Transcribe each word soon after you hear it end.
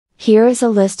Here is a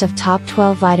list of top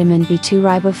 12 vitamin B2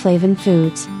 riboflavin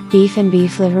foods: beef and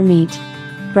beef liver meat.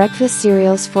 Breakfast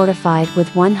cereals fortified with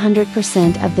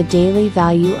 100% of the daily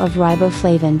value of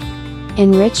riboflavin.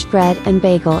 Enriched bread and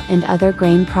bagel and other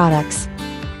grain products.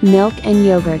 Milk and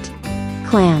yogurt.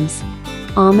 Clams.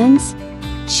 Almonds.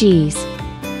 Cheese.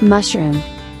 Mushroom.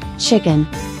 Chicken.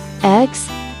 Eggs.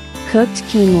 Cooked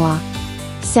quinoa.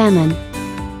 Salmon.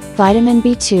 Vitamin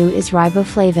B2 is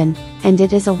riboflavin, and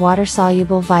it is a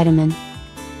water-soluble vitamin.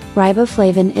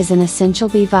 Riboflavin is an essential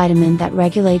B vitamin that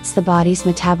regulates the body's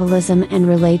metabolism and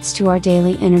relates to our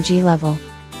daily energy level.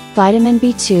 Vitamin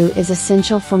B2 is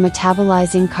essential for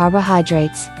metabolizing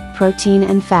carbohydrates, protein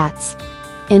and fats.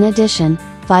 In addition,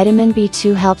 vitamin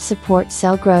B2 helps support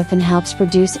cell growth and helps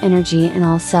produce energy in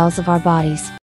all cells of our bodies.